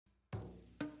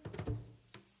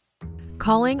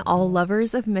Calling all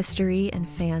lovers of mystery and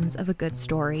fans of a good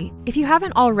story. If you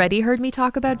haven't already heard me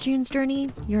talk about June's Journey,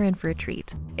 you're in for a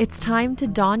treat. It's time to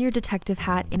don your detective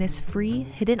hat in this free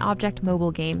hidden object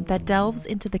mobile game that delves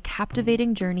into the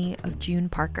captivating journey of June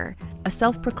Parker, a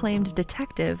self-proclaimed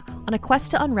detective on a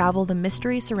quest to unravel the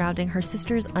mystery surrounding her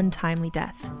sister's untimely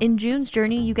death. In June's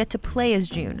Journey, you get to play as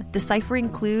June, deciphering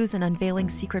clues and unveiling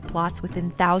secret plots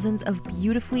within thousands of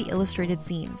beautifully illustrated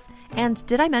scenes. And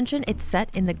did I mention it's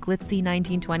set in the glitzy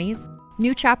 1920s?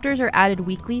 New chapters are added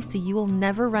weekly, so you will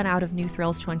never run out of new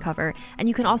thrills to uncover, and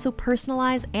you can also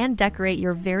personalize and decorate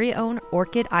your very own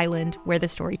Orchid Island where the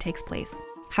story takes place.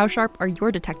 How sharp are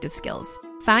your detective skills?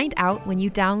 Find out when you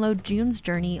download June's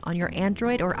Journey on your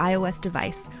Android or iOS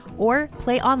device, or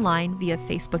play online via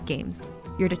Facebook Games.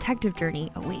 Your detective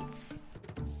journey awaits.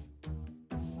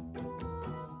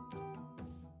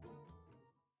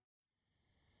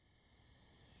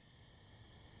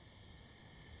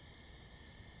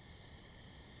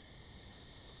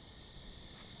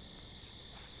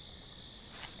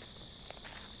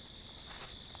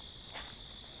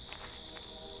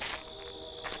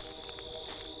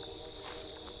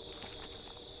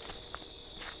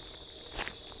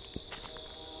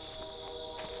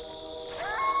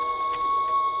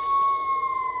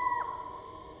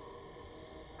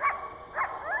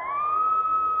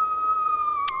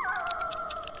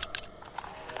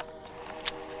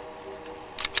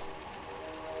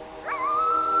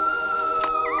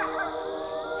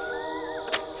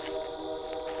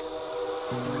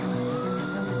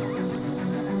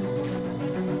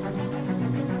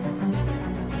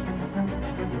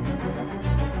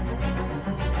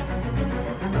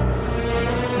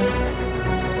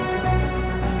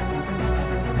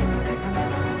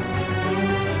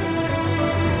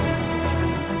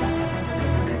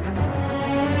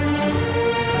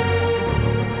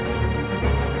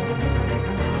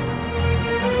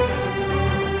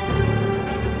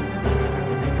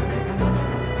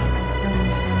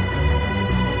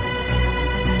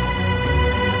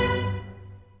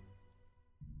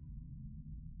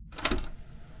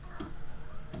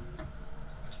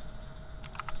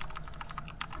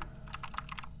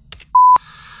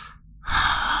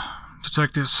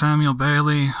 Detective Samuel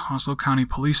Bailey, Oslo County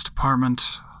Police Department,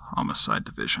 Homicide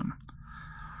Division.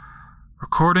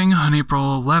 Recording on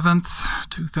April 11th,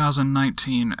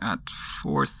 2019 at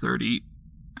 4:30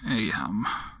 a.m.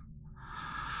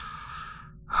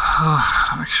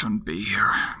 I shouldn't be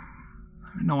here.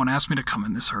 No one asked me to come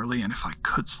in this early, and if I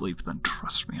could sleep, then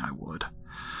trust me, I would.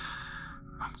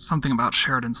 Something about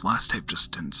Sheridan's last tape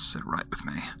just didn't sit right with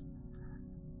me.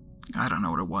 I don't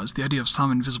know what it was. The idea of some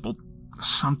invisible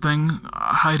something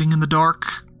hiding in the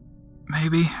dark,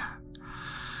 maybe.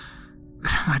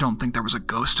 I don't think there was a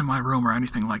ghost in my room or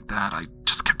anything like that. I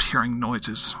just kept hearing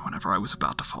noises whenever I was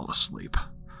about to fall asleep.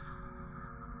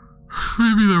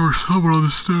 Maybe there was someone on the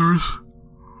stairs.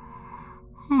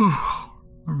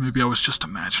 Or maybe I was just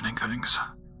imagining things.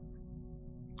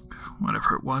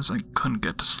 Whatever it was, I couldn't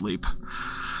get to sleep.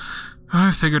 I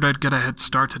figured I'd get a head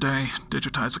start today,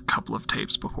 digitize a couple of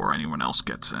tapes before anyone else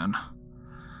gets in.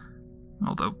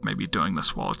 Although maybe doing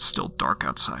this while it's still dark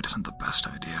outside isn't the best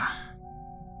idea.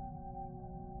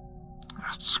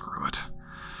 Screw it.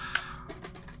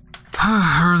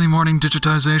 Early morning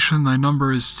digitization. My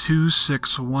number is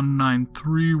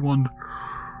 2619312.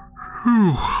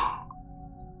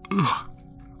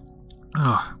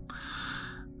 I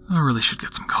really should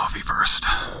get some coffee first.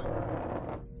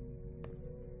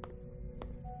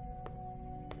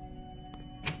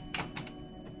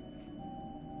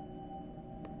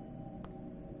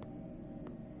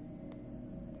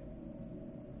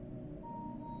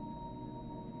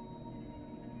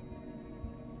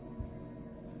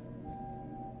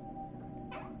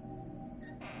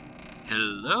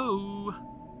 Hello?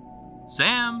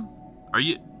 Sam? Are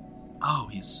you... Oh,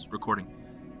 he's recording.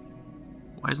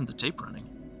 Why isn't the tape running?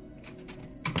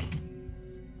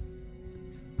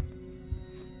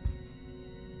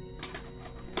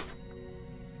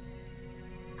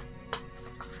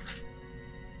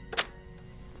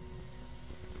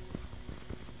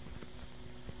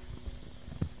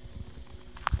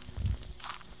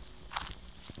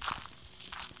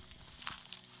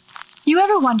 You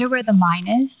ever wonder where the line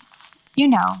is? You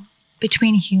know,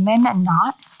 between human and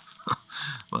not?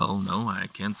 Well, no, I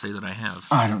can't say that I have.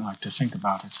 I don't like to think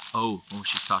about it. Oh,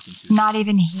 she's talking to you. Not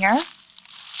even here?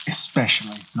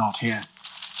 Especially not here.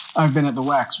 I've been at the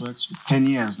waxworks for 10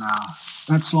 years now.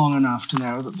 That's long enough to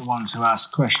know that the ones who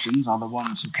ask questions are the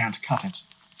ones who can't cut it.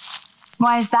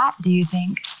 Why is that, do you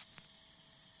think?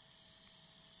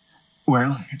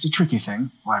 Well, it's a tricky thing,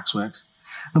 waxworks.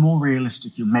 The more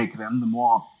realistic you make them, the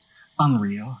more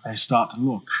unreal they start to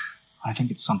look. I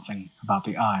think it's something about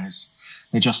the eyes.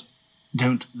 They just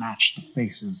don't match the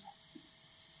faces.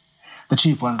 The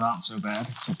cheap ones aren't so bad,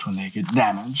 except when they get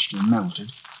damaged and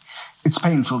melted. It's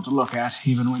painful to look at,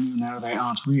 even when you know they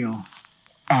aren't real.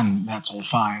 And that's all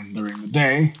fine during the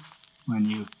day, when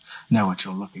you know what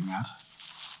you're looking at.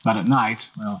 But at night,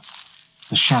 well,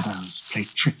 the shadows play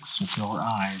tricks with your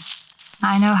eyes.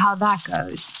 I know how that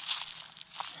goes.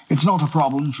 It's not a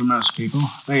problem for most people.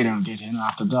 They don't get in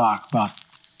after dark, but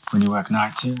when you work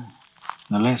nights here,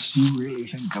 the less you really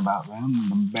think about them,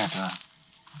 the better.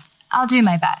 I'll do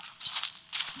my best.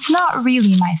 It's not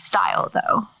really my style,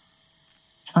 though.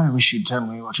 I wish you'd tell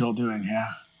me what you're doing here.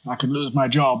 I could lose my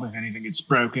job if anything gets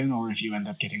broken or if you end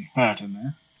up getting hurt in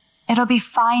there. It'll be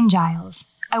fine, Giles.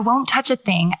 I won't touch a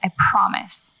thing, I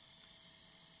promise.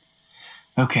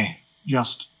 Okay,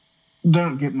 just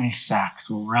don't get me sacked,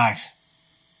 all right?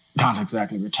 Can't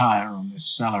exactly retire on this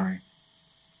salary.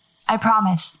 I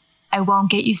promise. I won't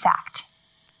get you sacked.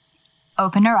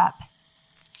 Open her up.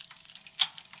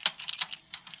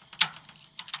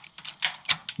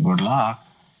 Good luck.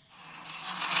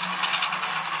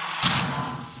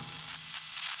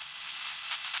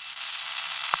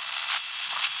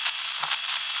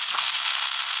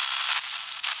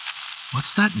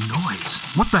 What's that noise?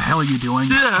 What the hell are you doing?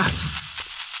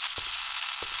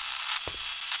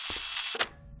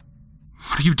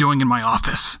 What are you doing in my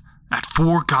office? At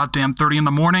 4:30 in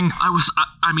the morning?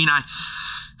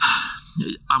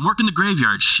 I'm working the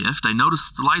graveyard shift. I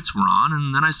noticed the lights were on,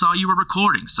 and then I saw you were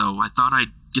recording, so I thought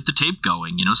I'd get the tape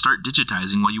going, start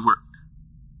digitizing while you were...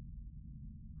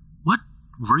 What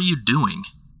were you doing?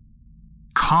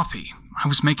 Coffee. I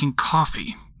was making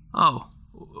coffee. Oh,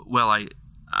 well,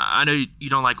 I know you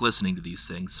don't like listening to these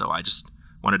things, so I just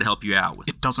wanted to help you out with...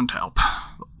 It doesn't help.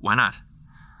 Why not?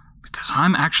 Because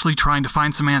I'm actually trying to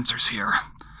find some answers here.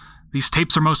 These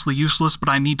tapes are mostly useless, but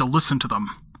I need to listen to them.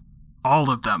 All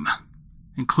of them.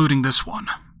 Including this one.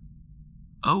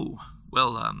 Oh,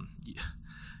 well,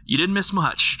 you didn't miss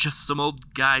much. Just some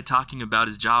old guy talking about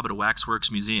his job at a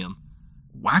waxworks museum.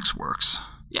 Waxworks?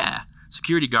 Yeah,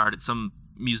 security guard at some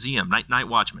museum, night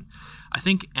watchman. I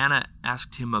think Anna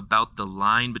asked him about the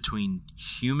line between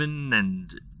human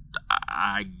and,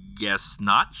 I guess,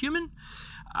 not human?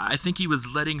 I think he was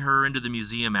letting her into the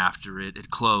museum after it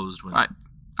had closed when...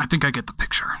 I think I get the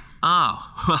picture. Oh,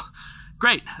 well,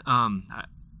 great.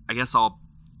 I guess I'll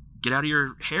get out of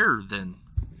your hair then.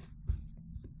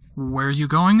 Where are you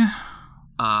going?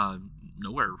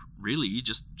 Nowhere really.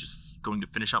 Just going to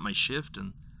finish out my shift,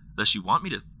 unless you want me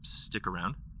to stick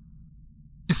around.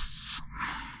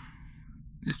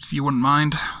 If you wouldn't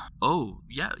mind. Oh,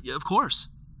 yeah, of course.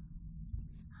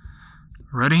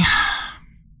 Ready?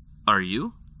 Are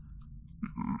you?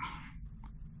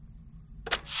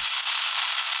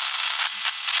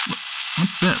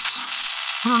 What's this?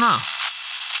 I don't know.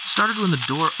 It started when the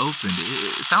door opened.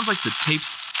 It sounds like the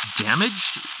tape's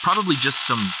damaged. Probably just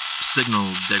some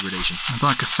signal degradation. I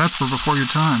thought cassettes were before your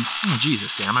time. Oh,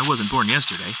 Jesus, Sam. I wasn't born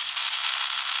yesterday.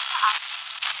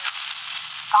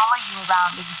 Follow you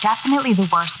around is definitely the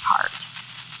worst part.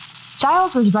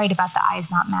 Giles was right about the eyes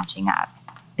not matching up,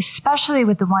 especially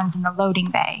with the ones in the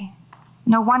loading bay.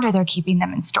 No wonder they're keeping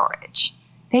them in storage.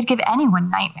 They'd give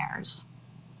anyone nightmares.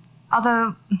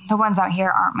 Although the ones out here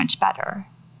aren't much better,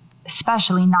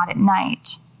 especially not at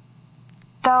night.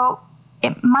 Though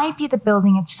it might be the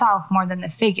building itself more than the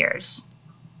figures.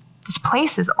 This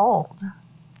place is old.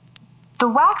 The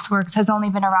waxworks has only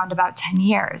been around about 10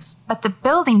 years, but the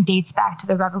building dates back to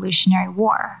the Revolutionary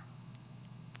War.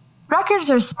 Records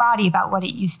are spotty about what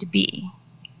it used to be.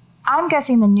 I'm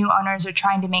guessing the new owners are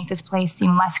trying to make this place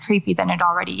seem less creepy than it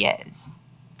already is.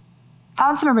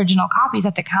 Found some original copies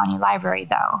at the county library,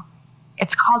 though.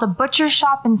 It's called a butcher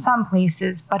shop in some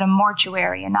places, but a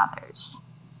mortuary in others.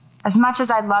 As much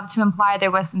as I'd love to imply there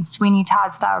was some Sweeney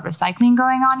Todd-style recycling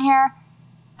going on here,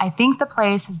 I think the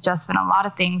place has just been a lot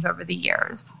of things over the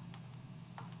years.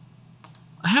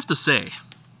 I have to say,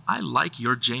 I like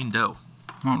your Jane Doe.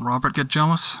 Won't Robert get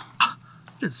jealous? I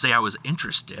didn't say I was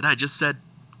interested. I just said,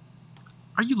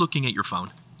 are you looking at your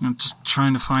phone? I'm just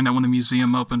trying to find out when the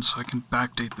museum opens so I can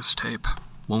backdate this tape.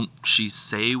 Won't she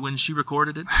say when she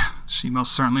recorded it? She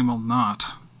most certainly will not.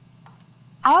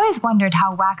 I always wondered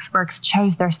how waxworks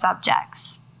chose their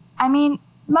subjects. I mean,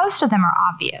 most of them are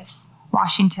obvious.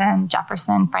 Washington,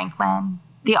 Jefferson, Franklin,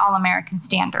 the all-American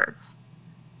standards.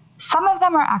 Some of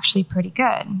them are actually pretty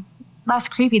good. Less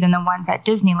creepy than the ones at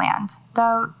Disneyland,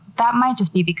 though that might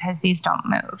just be because these don't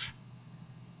move.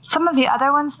 Some of the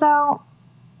other ones, though,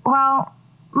 well,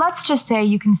 let's just say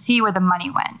you can see where the money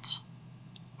went.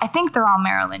 I think they're all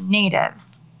Maryland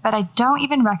natives, but I don't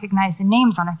even recognize the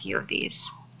names on a few of these.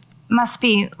 Must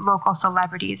be local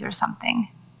celebrities or something.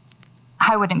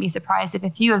 I wouldn't be surprised if a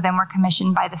few of them were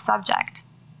commissioned by the subject.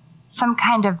 Some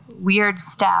kind of weird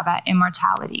stab at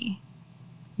immortality.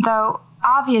 Though,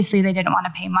 obviously they didn't want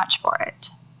to pay much for it.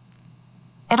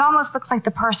 It almost looks like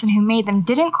the person who made them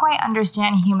didn't quite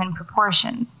understand human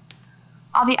proportions.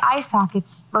 All the eye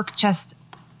sockets look just,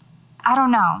 I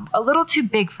don't know, a little too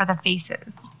big for the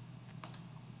faces.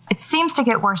 It seems to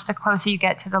get worse the closer you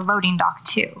get to the loading dock,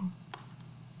 too.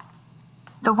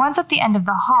 The ones at the end of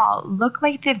the hall look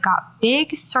like they've got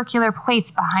big circular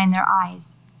plates behind their eyes.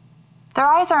 Their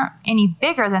eyes aren't any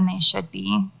bigger than they should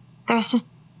be. There's just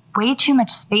way too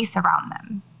much space around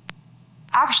them.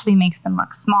 Actually makes them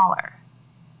look smaller.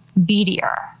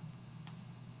 Beadier.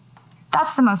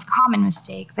 That's the most common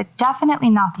mistake, but definitely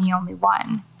not the only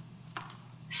one.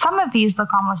 Some of these look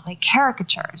almost like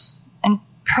caricatures, and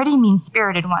pretty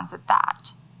mean-spirited ones at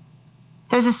that.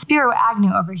 There's a Spiro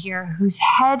Agnew over here whose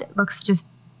head looks just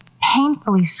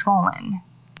painfully swollen.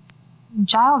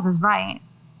 Giles is right.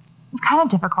 It's kind of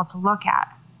difficult to look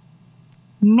at.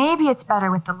 Maybe it's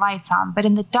better with the lights on, but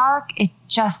in the dark, it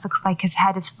just looks like his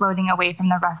head is floating away from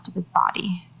the rest of his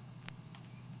body.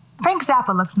 Frank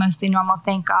Zappa looks mostly normal,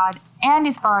 thank God, and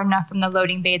he's far enough from the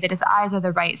loading bay that his eyes are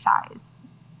the right size.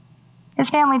 His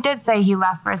family did say he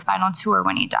left for his final tour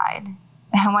when he died.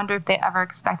 I wonder if they ever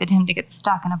expected him to get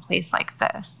stuck in a place like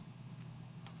this.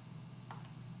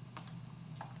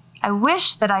 I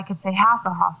wish that I could say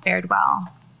Hasselhoff fared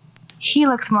well. He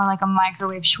looks more like a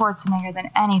microwave Schwarzenegger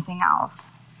than anything else.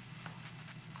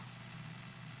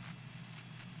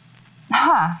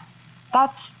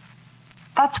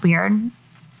 That's weird.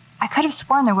 I could have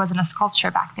sworn there wasn't a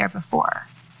sculpture back there before.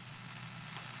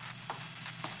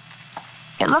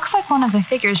 It looks like one of the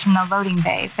figures from the loading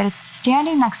bay, but it's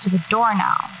standing next to the door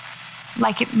now,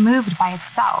 like it moved by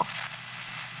itself.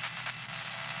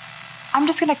 I'm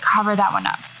just going to cover that one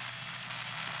up.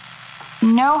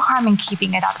 No harm in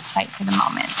keeping it out of sight for the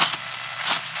moment.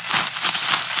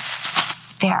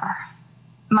 There.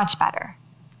 Much better.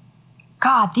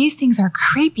 God, these things are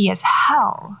creepy as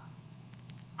hell.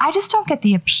 I just don't get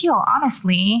the appeal,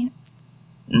 honestly.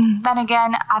 Then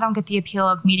again, I don't get the appeal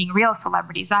of meeting real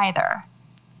celebrities either.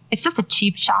 It's just a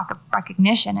cheap shock of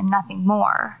recognition and nothing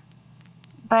more.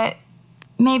 But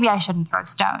maybe I shouldn't throw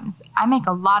stones. I make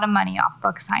a lot of money off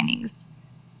book signings.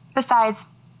 Besides,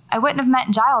 I wouldn't have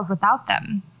met Giles without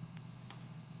them.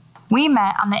 We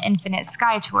met on the Infinite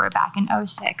Sky Tour back in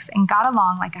 '06 and got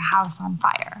along like a house on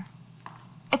fire.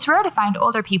 It's rare to find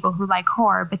older people who like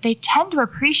horror, but they tend to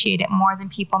appreciate it more than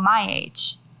people my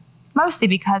age. Mostly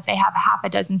because they have half a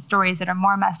dozen stories that are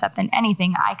more messed up than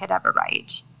anything I could ever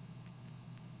write.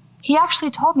 He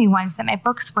actually told me once that my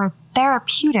books were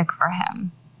therapeutic for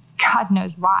him. God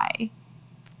knows why.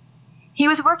 He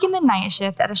was working the night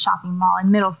shift at a shopping mall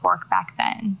in Middle Fork back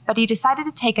then, but he decided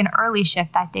to take an early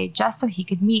shift that day just so he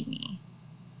could meet me.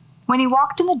 When he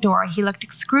walked in the door, he looked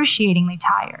excruciatingly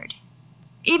tired.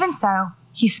 Even so,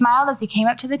 he smiled as he came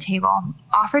up to the table,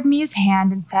 offered me his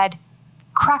hand, and said,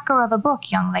 "Cracker of a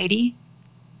book, young lady."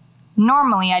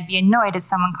 Normally, I'd be annoyed at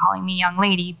someone calling me young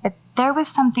lady, but there was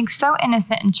something so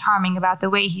innocent and charming about the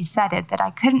way he said it that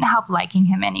I couldn't help liking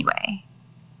him anyway.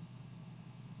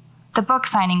 The book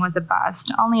signing was a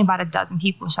bust. Only about a dozen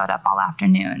people showed up all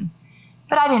afternoon,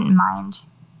 but I didn't mind.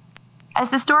 As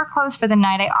the store closed for the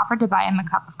night, I offered to buy him a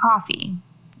cup of coffee.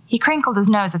 He crinkled his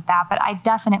nose at that, but I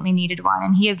definitely needed one,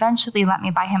 and he eventually let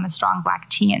me buy him a strong black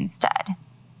tea instead.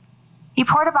 He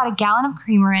poured about a gallon of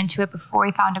creamer into it before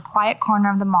he found a quiet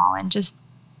corner of the mall and just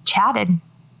chatted.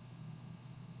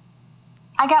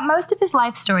 I got most of his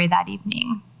life story that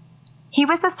evening. He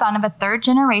was the son of a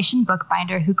third-generation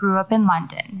bookbinder who grew up in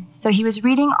London, so he was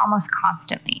reading almost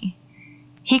constantly.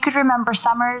 He could remember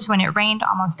summers when it rained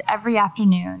almost every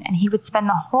afternoon, and he would spend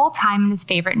the whole time in his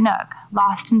favorite nook,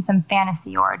 lost in some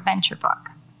fantasy or adventure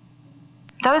book.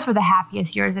 Those were the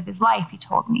happiest years of his life, he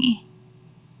told me.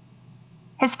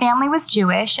 His family was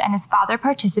Jewish, and his father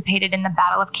participated in the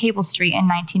Battle of Cable Street in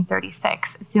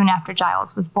 1936, soon after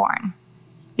Giles was born.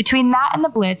 Between that and the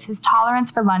Blitz, his tolerance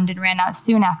for London ran out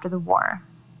soon after the war.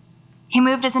 He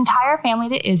moved his entire family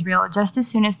to Israel just as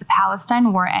soon as the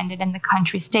Palestine War ended and the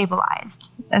country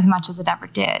stabilized, as much as it ever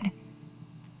did.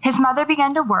 His mother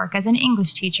began to work as an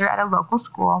English teacher at a local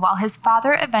school, while his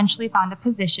father eventually found a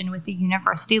position with the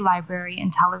university library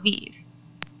in Tel Aviv.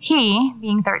 He,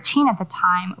 being 13 at the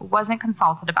time, wasn't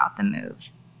consulted about the move.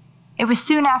 It was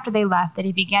soon after they left that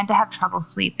he began to have trouble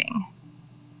sleeping.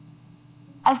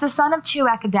 As the son of two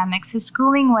academics, his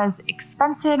schooling was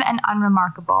expensive and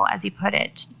unremarkable, as he put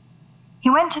it. He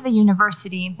went to the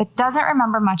university, but doesn't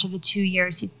remember much of the 2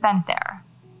 years he spent there.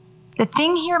 The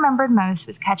thing he remembered most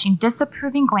was catching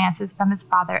disapproving glances from his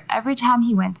father every time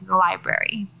he went to the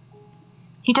library.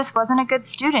 He just wasn't a good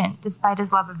student, despite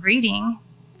his love of reading.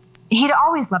 He'd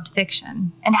always loved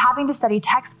fiction, and having to study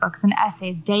textbooks and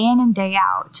essays day in and day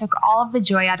out took all of the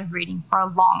joy out of reading for a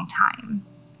long time.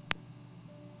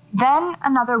 Then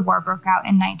another war broke out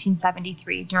in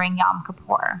 1973 during Yom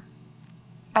Kippur.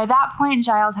 By that point,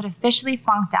 Giles had officially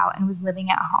flunked out and was living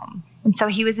at home, and so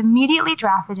he was immediately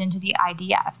drafted into the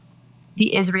IDF,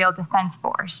 the Israel Defense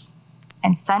Force,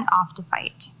 and sent off to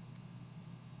fight.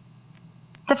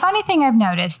 The funny thing I've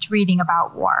noticed reading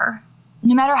about war,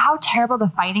 no matter how terrible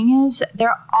the fighting is,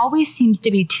 there always seems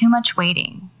to be too much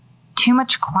waiting, too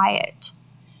much quiet,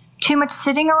 too much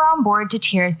sitting around bored to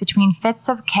tears between fits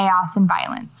of chaos and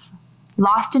violence,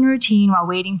 lost in routine while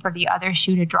waiting for the other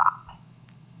shoe to drop.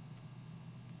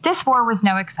 This war was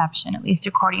no exception, at least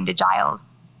according to Giles.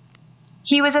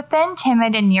 He was a thin,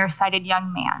 timid, and nearsighted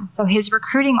young man, so his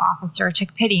recruiting officer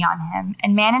took pity on him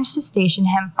and managed to station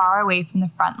him far away from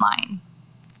the front line.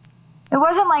 It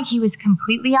wasn't like he was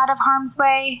completely out of harm's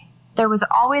way. There was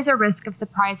always a risk of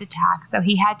surprise attack, so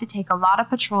he had to take a lot of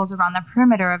patrols around the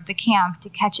perimeter of the camp to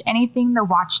catch anything the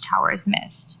watchtowers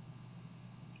missed.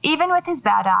 Even with his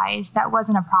bad eyes, that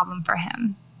wasn't a problem for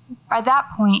him. By that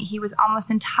point, he was almost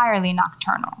entirely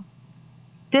nocturnal.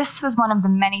 This was one of the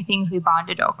many things we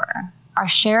bonded over, our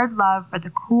shared love for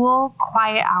the cool,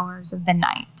 quiet hours of the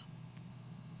night.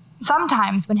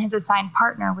 Sometimes, when his assigned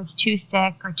partner was too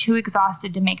sick or too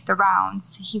exhausted to make the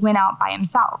rounds, he went out by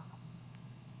himself.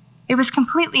 It was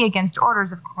completely against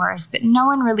orders, of course, but no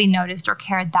one really noticed or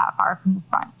cared that far from the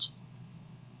front.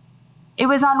 It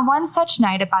was on one such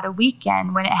night about a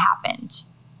weekend when it happened.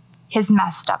 His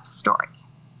messed up story.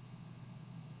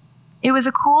 It was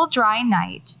a cool, dry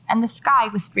night, and the sky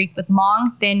was streaked with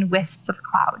long, thin wisps of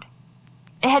cloud.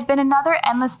 It had been another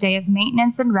endless day of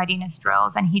maintenance and readiness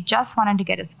drills, and he just wanted to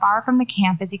get as far from the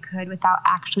camp as he could without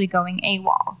actually going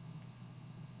AWOL.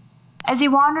 As he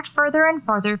wandered further and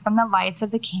further from the lights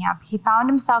of the camp, he found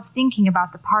himself thinking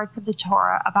about the parts of the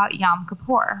Torah about Yom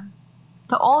Kippur,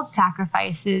 the old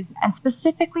sacrifices, and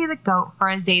specifically the goat for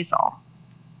Azazel.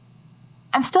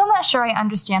 I'm still not sure I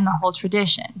understand the whole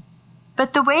tradition,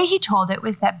 but the way he told it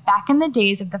was that back in the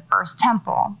days of the first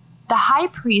temple, the high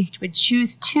priest would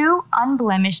choose 2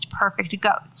 unblemished perfect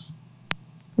goats.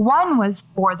 One was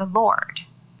for the Lord.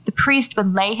 The priest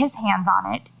would lay his hands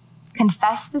on it,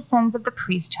 confess the sins of the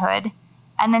priesthood,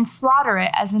 and then slaughter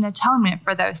it as an atonement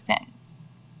for those sins.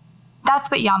 That's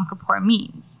what Yom Kippur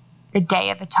means, the Day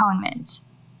of Atonement.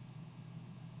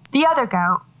 The other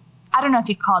goat, I don't know if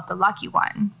you'd call it the lucky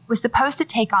one, was supposed to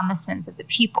take on the sins of the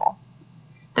people.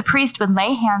 The priest would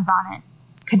lay hands on it,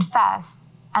 confess,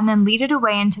 and then lead it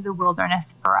away into the wilderness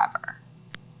forever.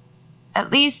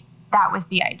 At least, that was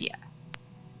the idea.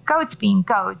 Goats being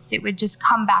goats, it would just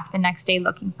come back the next day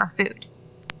looking for food.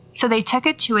 So they took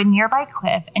it to a nearby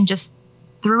cliff and just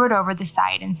threw it over the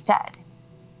side instead.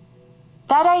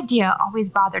 That idea always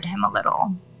bothered him a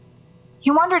little.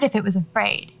 He wondered if it was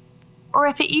afraid, or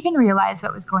if it even realized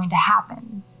what was going to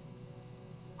happen.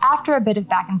 After a bit of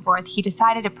back and forth, he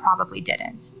decided it probably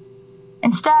didn't.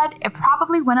 Instead, it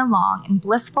probably went along in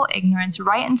blissful ignorance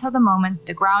right until the moment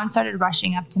the ground started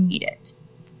rushing up to meet it.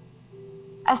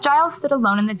 As Giles stood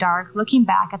alone in the dark, looking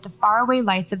back at the faraway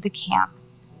lights of the camp,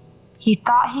 he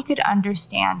thought he could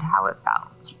understand how it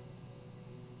felt.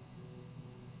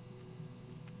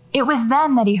 It was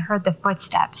then that he heard the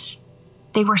footsteps.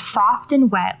 They were soft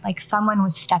and wet, like someone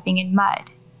was stepping in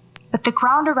mud. But the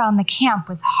ground around the camp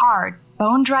was hard,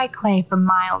 bone-dry clay for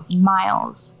miles and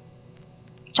miles.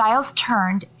 Giles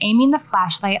turned, aiming the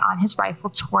flashlight on his rifle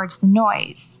towards the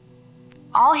noise.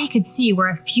 All he could see were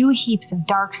a few heaps of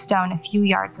dark stone a few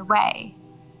yards away.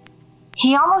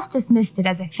 He almost dismissed it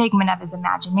as a figment of his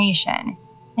imagination.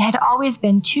 It had always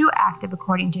been too active,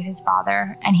 according to his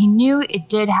father, and he knew it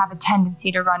did have a tendency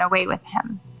to run away with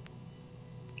him.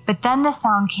 But then the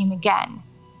sound came again,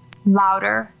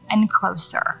 louder and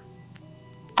closer.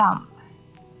 Thump,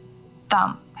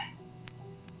 thump,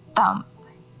 thump.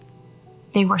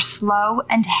 They were slow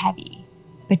and heavy,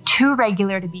 but too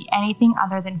regular to be anything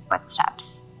other than footsteps.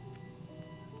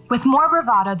 With more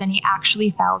bravado than he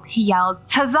actually felt, he yelled,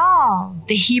 "Tzazal!"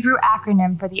 the Hebrew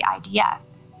acronym for the IDF,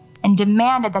 and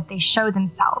demanded that they show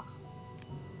themselves.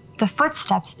 The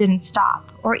footsteps didn't stop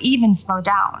or even slow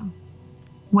down.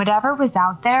 Whatever was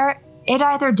out there, it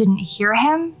either didn't hear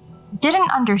him,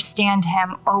 didn't understand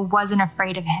him, or wasn't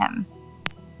afraid of him.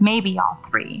 Maybe all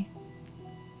three.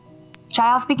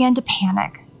 Giles began to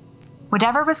panic.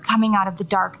 Whatever was coming out of the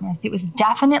darkness, it was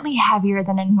definitely heavier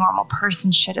than a normal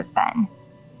person should have been.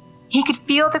 He could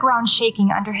feel the ground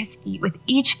shaking under his feet with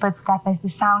each footstep as the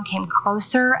sound came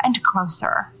closer and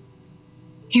closer.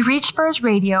 He reached for his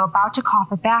radio, about to call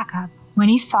for backup, when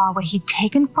he saw what he'd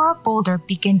taken for a boulder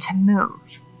begin to move.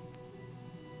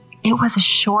 It was a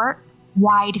short,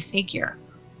 wide figure,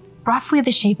 roughly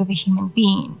the shape of a human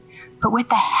being, but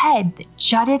with a head that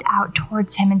jutted out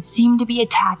towards him and seemed to be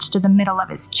attached to the middle of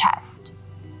his chest.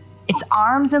 Its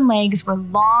arms and legs were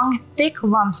long, thick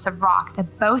lumps of rock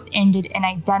that both ended in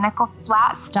identical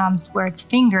flat stumps where its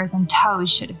fingers and toes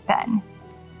should have been.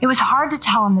 It was hard to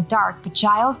tell in the dark, but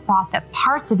Giles thought that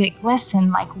parts of it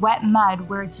glistened like wet mud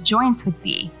where its joints would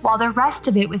be, while the rest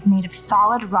of it was made of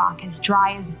solid rock as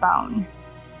dry as bone.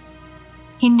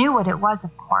 He knew what it was,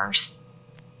 of course.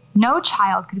 No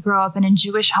child could grow up in a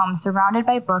Jewish home surrounded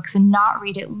by books and not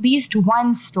read at least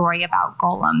one story about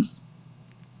golems.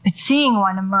 But seeing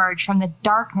one emerge from the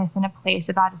darkness in a place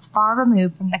about as far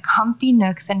removed from the comfy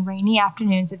nooks and rainy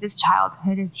afternoons of his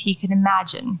childhood as he could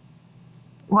imagine,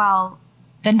 well,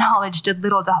 the knowledge did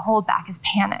little to hold back his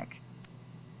panic.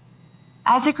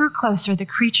 As it grew closer, the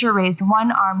creature raised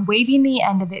one arm, waving the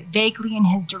end of it vaguely in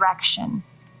his direction.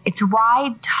 Its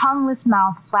wide, tongueless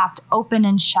mouth flapped open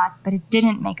and shut, but it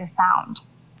didn't make a sound.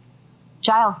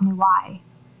 Giles knew why.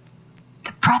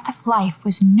 The breath of life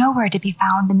was nowhere to be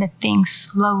found in the thing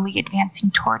slowly advancing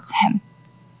towards him.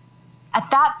 At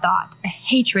that thought, a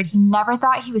hatred he never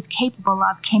thought he was capable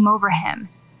of came over him,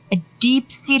 a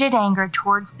deep-seated anger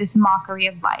towards this mockery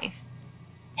of life.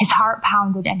 His heart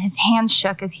pounded and his hands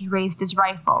shook as he raised his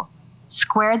rifle,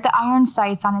 squared the iron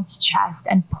sights on its chest,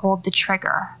 and pulled the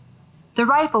trigger. The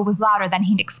rifle was louder than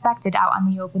he'd expected out on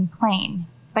the open plain,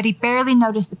 but he barely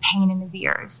noticed the pain in his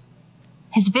ears.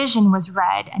 His vision was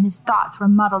red, and his thoughts were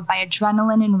muddled by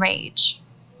adrenaline and rage.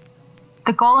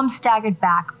 The golem staggered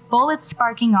back, bullets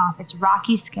sparking off its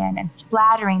rocky skin and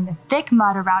splattering the thick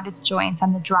mud around its joints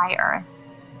on the dry earth.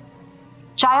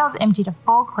 Giles emptied a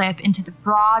full clip into the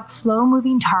broad,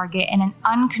 slow-moving target in an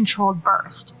uncontrolled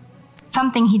burst,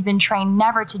 something he'd been trained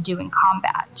never to do in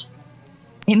combat.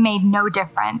 It made no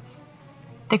difference.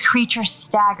 The creature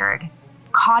staggered,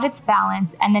 caught its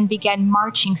balance, and then began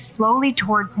marching slowly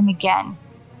towards him again,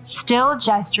 still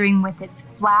gesturing with its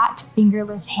flat,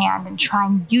 fingerless hand and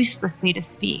trying uselessly to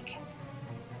speak.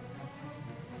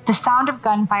 The sound of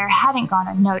gunfire hadn't gone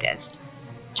unnoticed.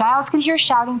 Giles could hear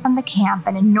shouting from the camp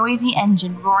and a noisy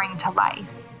engine roaring to life.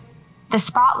 The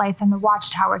spotlights on the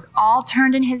watchtowers all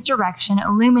turned in his direction,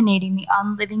 illuminating the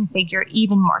unliving figure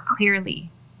even more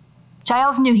clearly.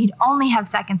 Giles knew he'd only have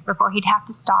seconds before he'd have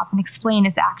to stop and explain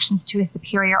his actions to his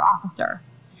superior officer,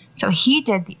 so he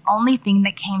did the only thing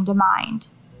that came to mind.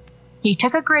 He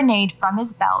took a grenade from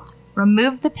his belt,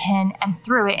 removed the pin, and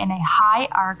threw it in a high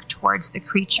arc towards the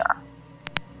creature.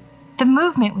 The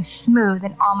movement was smooth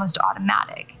and almost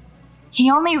automatic. He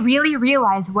only really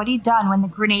realized what he'd done when the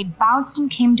grenade bounced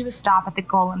and came to a stop at the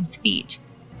golem's feet.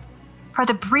 For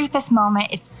the briefest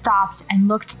moment, it stopped and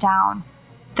looked down,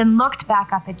 then looked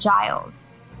back up at Giles.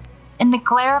 In the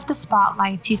glare of the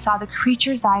spotlights, he saw the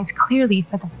creature's eyes clearly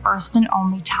for the first and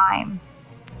only time.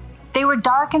 They were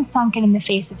dark and sunken in the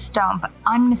face of stone, but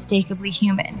unmistakably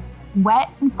human, wet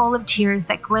and full of tears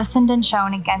that glistened and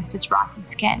shone against its rocky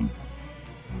skin.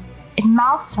 It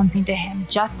mouthed something to him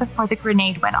just before the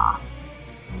grenade went off.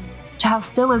 Giles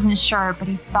still isn't sure, but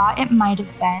he thought it might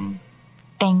have been,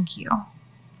 "Thank you."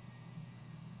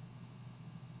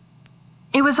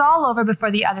 It was all over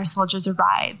before the other soldiers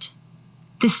arrived.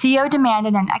 The CO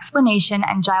demanded an explanation,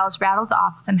 and Giles rattled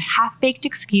off some half-baked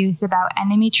excuse about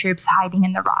enemy troops hiding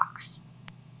in the rocks.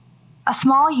 A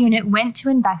small unit went to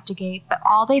investigate, but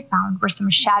all they found were some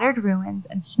shattered ruins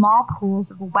and small pools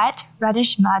of wet,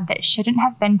 reddish mud that shouldn't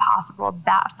have been possible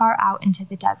that far out into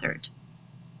the desert.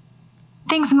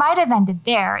 Things might have ended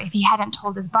there if he hadn't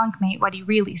told his bunkmate what he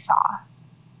really saw.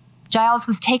 Giles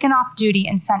was taken off duty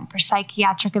and sent for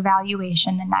psychiatric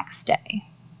evaluation the next day.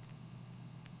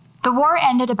 The war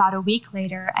ended about a week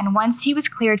later, and once he was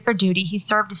cleared for duty, he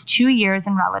served his 2 years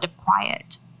in relative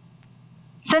quiet.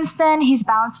 Since then, he's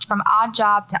bounced from odd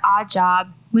job to odd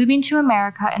job, moving to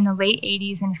America in the late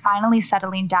 80s and finally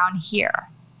settling down here,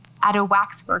 at a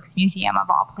waxworks museum of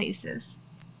all places.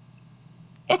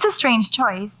 It's a strange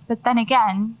choice, but then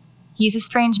again, he's a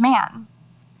strange man.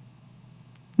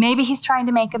 Maybe he's trying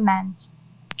to make amends,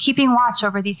 keeping watch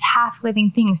over these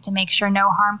half-living things to make sure no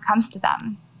harm comes to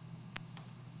them.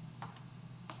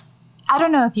 I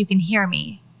don't know if you can hear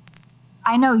me.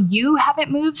 I know you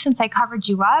haven't moved since I covered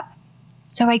you up,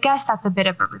 so I guess that's a bit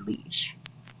of a relief.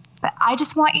 But I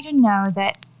just want you to know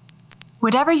that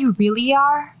whatever you really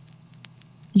are,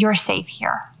 You're safe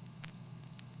here.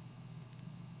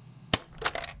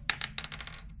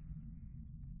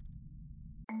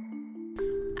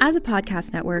 As a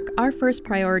podcast network, our first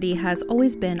priority has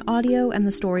always been audio and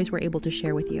the stories we're able to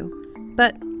share with you.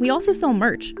 But we also sell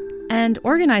merch, and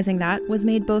organizing that was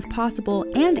made both possible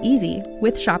and easy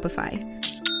with Shopify.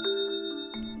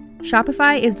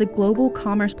 Shopify is the global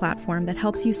commerce platform that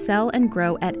helps you sell and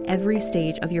grow at every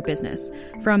stage of your business,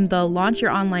 from the launch your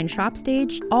online shop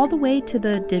stage all the way to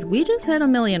the did we just hit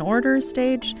 1 million orders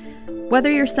stage.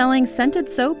 Whether you're selling scented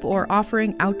soap or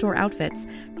offering outdoor outfits,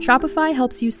 Shopify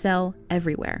helps you sell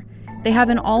everywhere. They have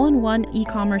an all-in-one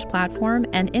e-commerce platform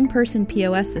and in-person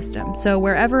POS system, so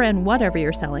wherever and whatever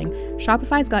you're selling,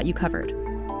 Shopify's got you covered.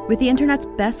 With the internet's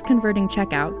best converting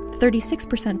checkout,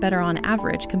 36% better on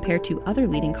average compared to other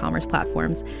leading commerce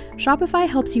platforms, Shopify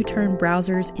helps you turn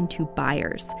browsers into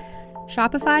buyers.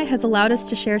 Shopify has allowed us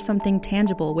to share something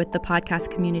tangible with the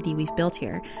podcast community we've built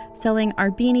here, selling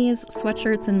our beanies,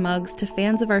 sweatshirts, and mugs to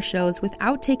fans of our shows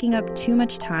without taking up too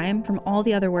much time from all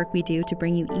the other work we do to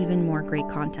bring you even more great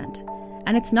content.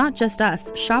 And it's not just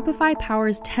us. Shopify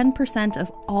powers 10%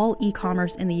 of all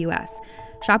e-commerce in the US.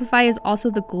 Shopify is also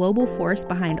the global force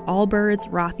behind Allbirds,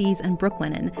 Rothy's, and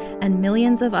Brooklinen, and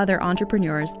millions of other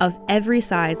entrepreneurs of every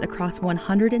size across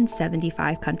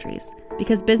 175 countries.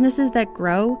 Because businesses that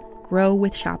grow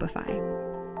with Shopify.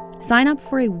 Sign up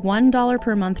for a $1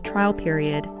 per month trial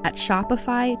period at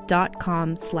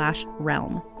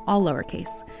shopify.com/realm, all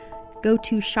lowercase. Go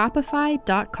to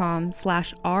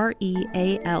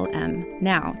shopify.com/REALM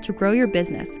now to grow your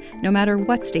business, no matter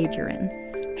what stage you're in.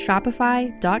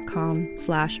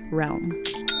 Shopify.com/realm.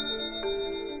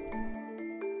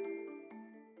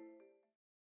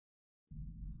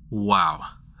 Wow.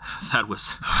 That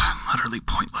was... Utterly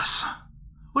pointless.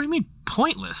 What do you mean,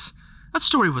 pointless? That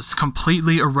story was...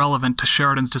 Completely irrelevant to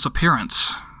Sheridan's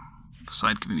disappearance.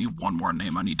 Besides giving me one more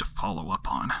name I need to follow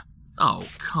up on. Oh,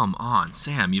 come on,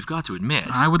 Sam, you've got to admit.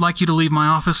 I would like you to leave my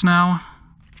office now,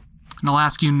 and I'll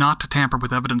ask you not to tamper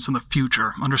with evidence in the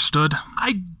future, understood?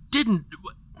 I didn't...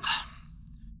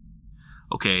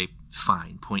 Okay,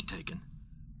 fine, point taken.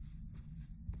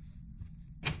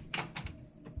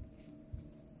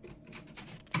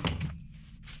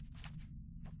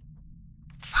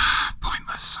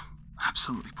 Pointless.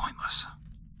 Absolutely pointless.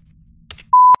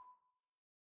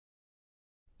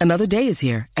 Another day is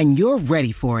here, and you're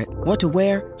ready for it. What to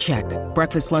wear? Check.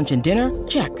 Breakfast, lunch, and dinner?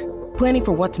 Check. Planning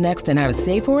for what's next and how to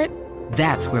save for it?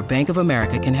 That's where Bank of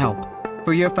America can help.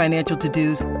 For your financial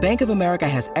to-dos, Bank of America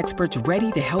has experts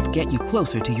ready to help get you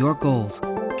closer to your goals.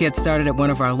 Get started at one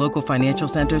of our local financial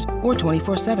centers or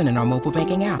 24/7 in our mobile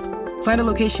banking app. Find a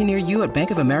location near you at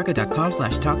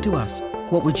bankofamerica.com/talktous.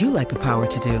 What would you like the power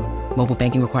to do? Mobile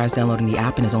banking requires downloading the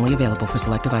app and is only available for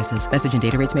select devices. Message and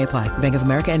data rates may apply. Bank of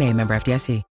America N.A., member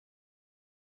FDIC.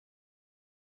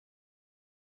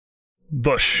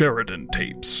 The Sheridan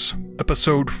Tapes,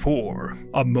 Episode 4,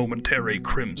 A Momentary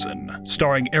Crimson,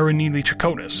 starring Erin Neely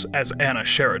Chaconis as Anna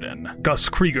Sheridan, Gus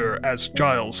Krieger as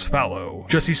Giles Fallow,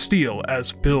 Jesse Steele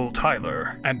as Bill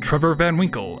Tyler, and Trevor Van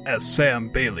Winkle as Sam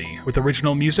Bailey, with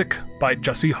original music by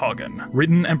Jesse Hagen.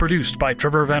 Written and produced by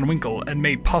Trevor Van Winkle and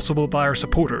made possible by our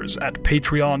supporters at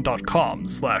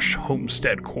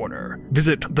patreon.com/Homestead Corner.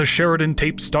 Visit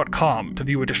thesheridantapes.com to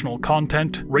view additional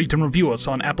content, rate and review us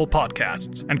on Apple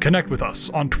Podcasts, and connect with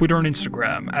us on Twitter and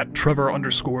Instagram at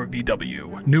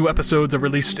Trevor_VW. New episodes are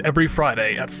released every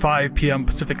Friday at 5 p.m.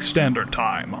 Pacific Standard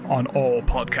Time on all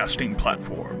podcasting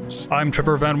platforms. I'm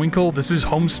Trevor Van Winkle, this is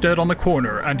Homestead on the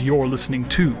Corner, and you're listening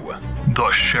to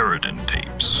The Sheridan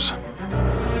Tapes.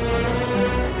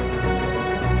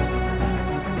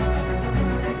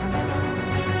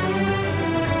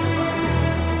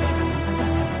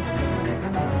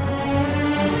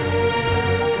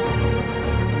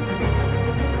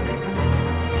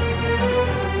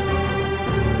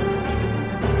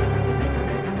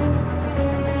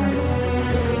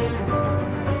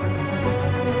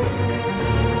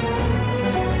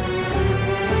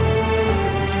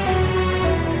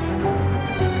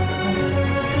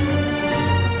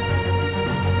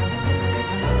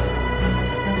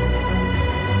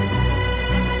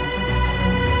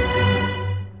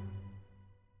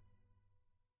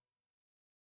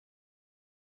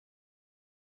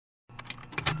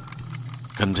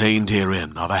 Contained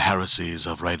herein are the heresies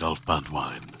of Radolf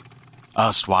Burntwine,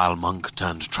 erstwhile monk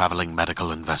turned traveling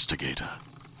medical investigator.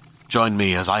 Join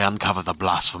me as I uncover the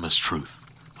blasphemous truth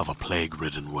of a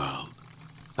plague-ridden world,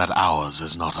 that ours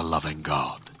is not a loving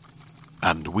God,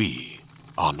 and we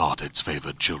are not its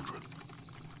favored children.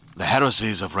 The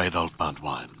heresies of Radolf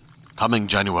Burntwine, coming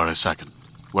January 2nd,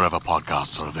 wherever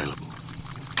podcasts are available.